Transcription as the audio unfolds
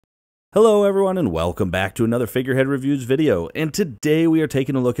Hello everyone and welcome back to another Figurehead Reviews video, and today we are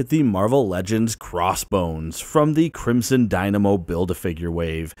taking a look at the Marvel Legends Crossbones from the Crimson Dynamo Build-A-Figure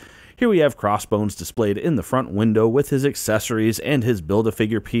wave. Here we have Crossbones displayed in the front window with his accessories and his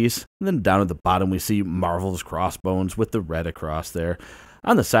Build-A-Figure piece, and then down at the bottom we see Marvel's Crossbones with the red across there.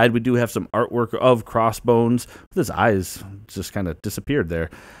 On the side we do have some artwork of Crossbones, with his eyes just kind of disappeared there.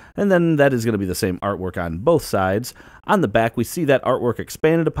 And then that is going to be the same artwork on both sides. On the back, we see that artwork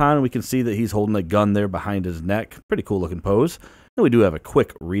expanded upon, and we can see that he's holding a gun there behind his neck. Pretty cool looking pose. Then we do have a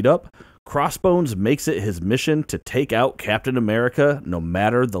quick read-up. Crossbones makes it his mission to take out Captain America, no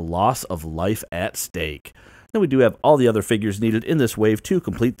matter the loss of life at stake. Then we do have all the other figures needed in this wave to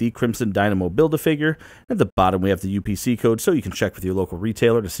complete the Crimson Dynamo Build-A-Figure. At the bottom, we have the UPC code, so you can check with your local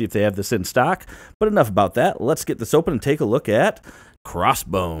retailer to see if they have this in stock. But enough about that. Let's get this open and take a look at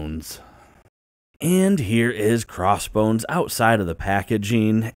Crossbones. And here is Crossbones outside of the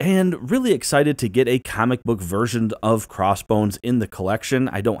packaging, and really excited to get a comic book version of Crossbones in the collection.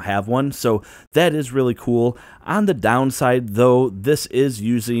 I don't have one, so that is really cool. On the downside, though, this is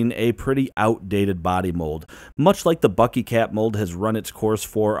using a pretty outdated body mold. Much like the Bucky Cap mold has run its course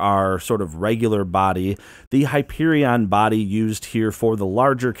for our sort of regular body, the Hyperion body used here for the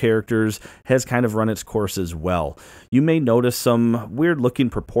larger characters has kind of run its course as well. You may notice some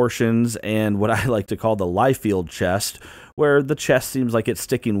weird-looking proportions and what I like to call the Liefeld chest, where the chest seems like it's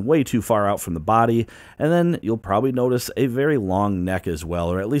sticking way too far out from the body, and then you'll probably notice a very long neck as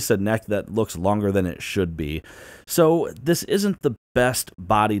well, or at least a neck that looks longer than it should be. So this isn't the best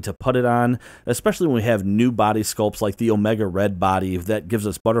body to put it on, especially when we have new body sculpts like the Omega Red body that gives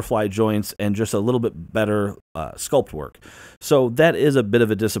us butterfly joints and just a little bit better sculpt work. So that is a bit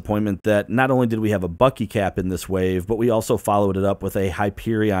of a disappointment that not only did we have a Bucky Cap in this wave, but we also followed it up with a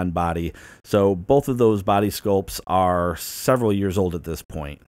Hyperion body. So both of those body sculpts are several years old at this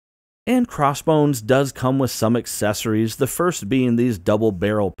point. And Crossbones does come with some accessories, the first being these double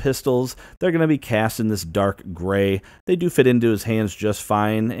barrel pistols. They're going to be cast in this dark gray. They do fit into his hands just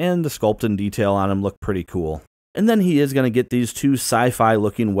fine, and the sculpt and detail on them look pretty cool. And then he is going to get these two sci-fi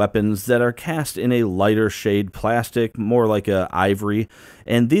looking weapons that are cast in a lighter shade plastic, more like a ivory.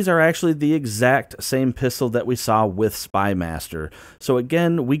 And these are actually the exact same pistol that we saw with Spy Master. So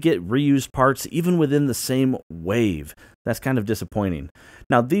again, we get reused parts even within the same wave. That's kind of disappointing.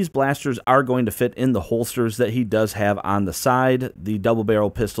 Now, these blasters are going to fit in the holsters that he does have on the side. The double barrel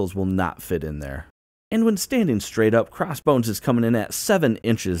pistols will not fit in there. And when standing straight up, Crossbones is coming in at 7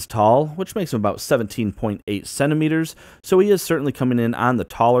 inches tall, which makes him about 17.8 centimeters, so he is certainly coming in on the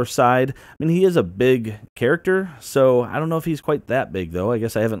taller side. I mean, he is a big character, so I don't know if he's quite that big, though. I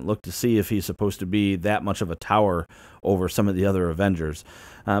guess I haven't looked to see if he's supposed to be that much of a tower over some of the other Avengers.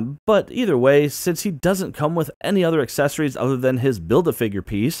 But either way, since he doesn't come with any other accessories other than his Build-A-Figure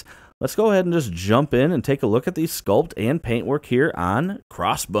piece, let's go ahead and just jump in and take a look at the sculpt and paintwork here on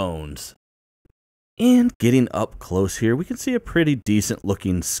Crossbones. And getting up close here, we can see a pretty decent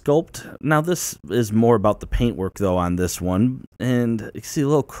looking sculpt. Now this is more about the paintwork though on this one, and you see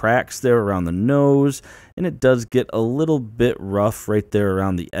little cracks there around the nose, and it does get a little bit rough right there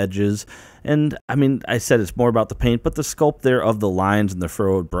around the edges. And I mean, I said it's more about the paint, but the sculpt there of the lines and the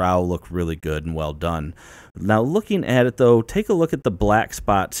furrowed brow look really good and well done. Now looking at it though, take a look at the black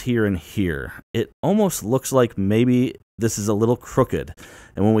spots here and here. It almost looks like maybe this is a little crooked.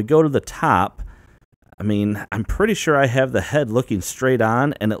 And when we go to the top, I mean, I'm pretty sure I have the head looking straight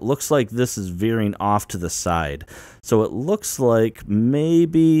on, and it looks like this is veering off to the side. So it looks like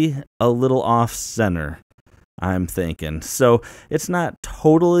maybe a little off center, I'm thinking. So it's not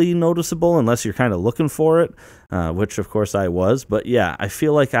totally noticeable unless you're kind of looking for it, which of course I was. But yeah, I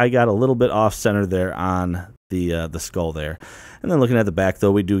feel like I got a little bit off center there on the skull there. And then looking at the back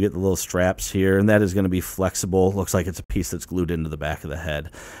though, we do get the little straps here, and that is going to be flexible. Looks like it's a piece that's glued into the back of the head.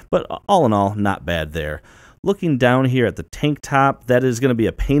 But all in all, not bad there. Looking down here at the tank top, that is going to be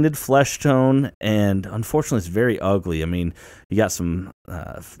a painted flesh tone, and unfortunately it's very ugly. I mean, you got some,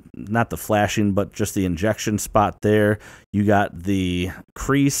 not the flashing, but just the injection spot there. You got the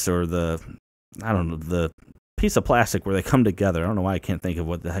crease, or the, I don't know, the piece of plastic where they come together. I don't know why I can't think of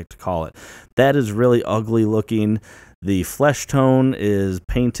what the heck to call it. That is really ugly looking. The flesh tone is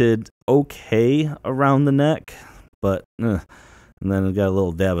painted okay around the neck, but and then we got a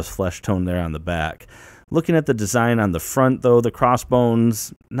little dab of flesh tone there on the back. Looking at the design on the front though, the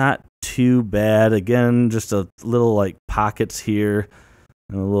Crossbones, not too bad. Again, just a little like pockets here,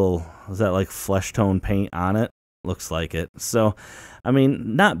 and a little, is that like flesh tone paint on it? Looks like it. So, I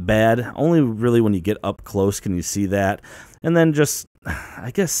mean, not bad. Only really when you get up close can you see that. And then just,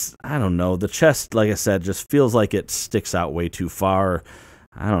 I guess, I don't know. The chest, like I said, just feels like it sticks out way too far.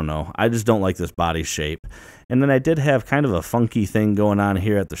 I don't know. I just don't like this body shape. And then I did have kind of a funky thing going on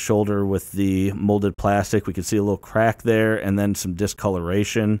here at the shoulder with the molded plastic. We could see a little crack there and then some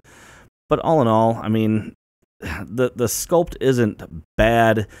discoloration. But all in all, I mean, the sculpt isn't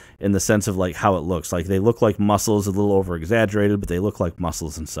bad in the sense of like how it looks. Like they look like muscles, a little over exaggerated, but they look like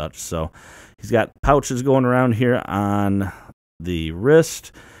muscles and such. So he's got pouches going around here on the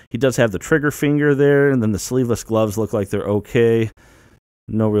wrist. He does have the trigger finger there, and then the sleeveless gloves look like they're okay.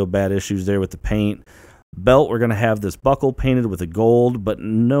 No real bad issues there with the paint. Belt, we're going to have this buckle painted with a gold, but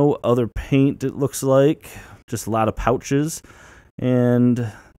no other paint, it looks like. Just a lot of pouches.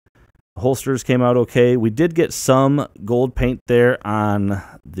 And holsters came out okay. We did get some gold paint there on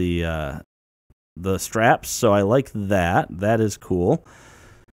the straps, so I like that. That is cool.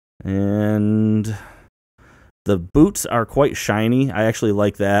 And the boots are quite shiny. I actually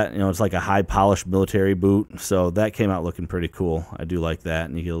like that. You know, it's like a high polished military boot, so that came out looking pretty cool. I do like that,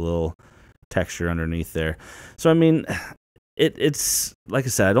 and you get a little texture underneath there. So I mean, it's like I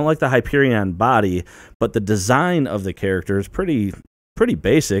said, I don't like the Hyperion body, but the design of the character is pretty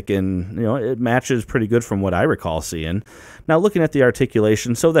basic, and you know, it matches pretty good from what I recall seeing. Now looking at the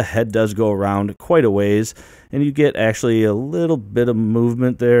articulation, so the head does go around quite a ways, and you get actually a little bit of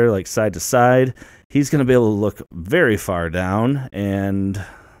movement there, like side to side. He's going to be able to look very far down and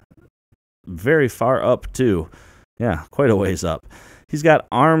very far up too. Yeah, quite a ways up. He's got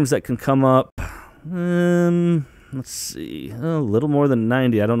arms that can come up, let's see, a little more than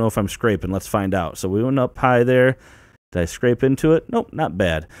 90. I don't know if I'm scraping. Let's find out. So we went up high there. Did I scrape into it? Nope, not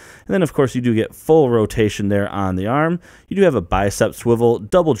bad. And then, of course, you do get full rotation there on the arm. You do have a bicep swivel,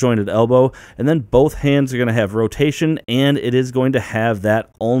 double-jointed elbow, and then both hands are going to have rotation, and it is going to have that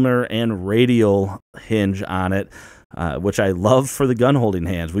ulnar and radial hinge on it, which I love for the gun-holding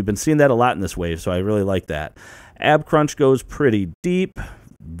hands. We've been seeing that a lot in this wave, so I really like that. Ab crunch goes pretty deep,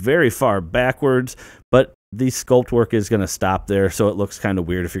 very far backwards, but the sculpt work is going to stop there, so it looks kind of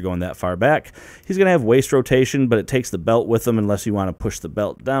weird if you're going that far back. He's going to have waist rotation, but it takes the belt with him unless you want to push the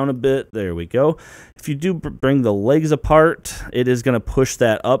belt down a bit. There we go. If you do bring the legs apart, it is going to push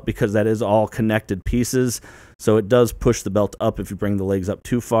that up because that is all connected pieces, so it does push the belt up if you bring the legs up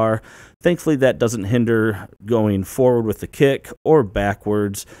too far. Thankfully, that doesn't hinder going forward with the kick or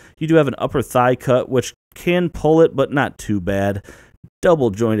backwards. You do have an upper thigh cut, which can pull it, but not too bad. Double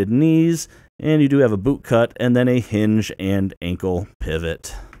jointed knees. And you do have a boot cut, and then a hinge and ankle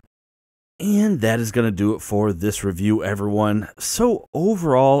pivot. And that is going to do it for this review, everyone. So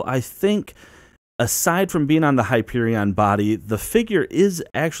overall, I think, aside from being on the Hyperion body, the figure is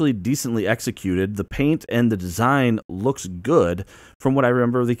actually decently executed. The paint and the design looks good from what I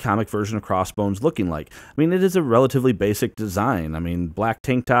remember the comic version of Crossbones looking like. I mean, it is a relatively basic design. I mean, black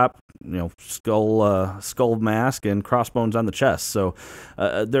tank top, you know, skull mask, and crossbones on the chest. So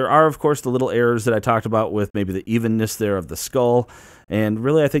there are, of course, the little errors that I talked about with maybe the evenness there of the skull. And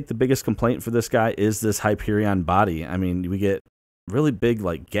really, I think the biggest complaint for this guy is this Hyperion body. I mean, we get really big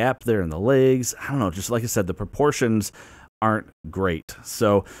like gap there in the legs. I don't know, just like I said, the proportions aren't great.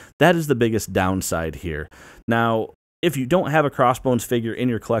 So that is the biggest downside here. Now, if you don't have a Crossbones figure in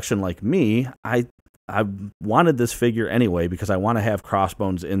your collection like me, I wanted this figure anyway because I want to have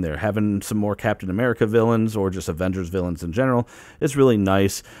Crossbones in there. Having some more Captain America villains or just Avengers villains in general is really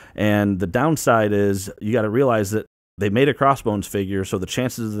nice. And the downside is you got to realize that they made a Crossbones figure, so the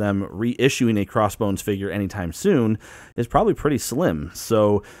chances of them reissuing a Crossbones figure anytime soon is probably pretty slim.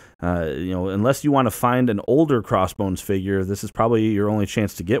 So, you know, unless you want to find an older Crossbones figure, this is probably your only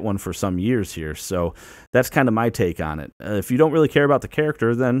chance to get one for some years here. So that's kind of my take on it. If you don't really care about the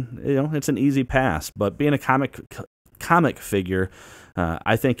character, then, you know, it's an easy pass. But being a comic figure,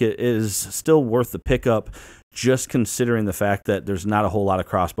 I think it is still worth the pickup, just considering the fact that there's not a whole lot of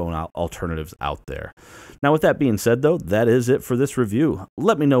Crossbone alternatives out there. Now, with that being said, though, that is it for this review.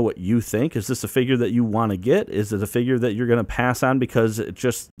 Let me know what you think. Is this a figure that you want to get? Is it a figure that you're going to pass on because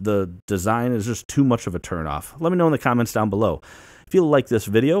the design is just too much of a turnoff? Let me know in the comments down below. If you like this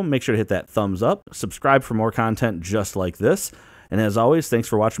video, make sure to hit that thumbs up, subscribe for more content just like this, and as always, thanks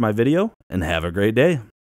for watching my video, and have a great day.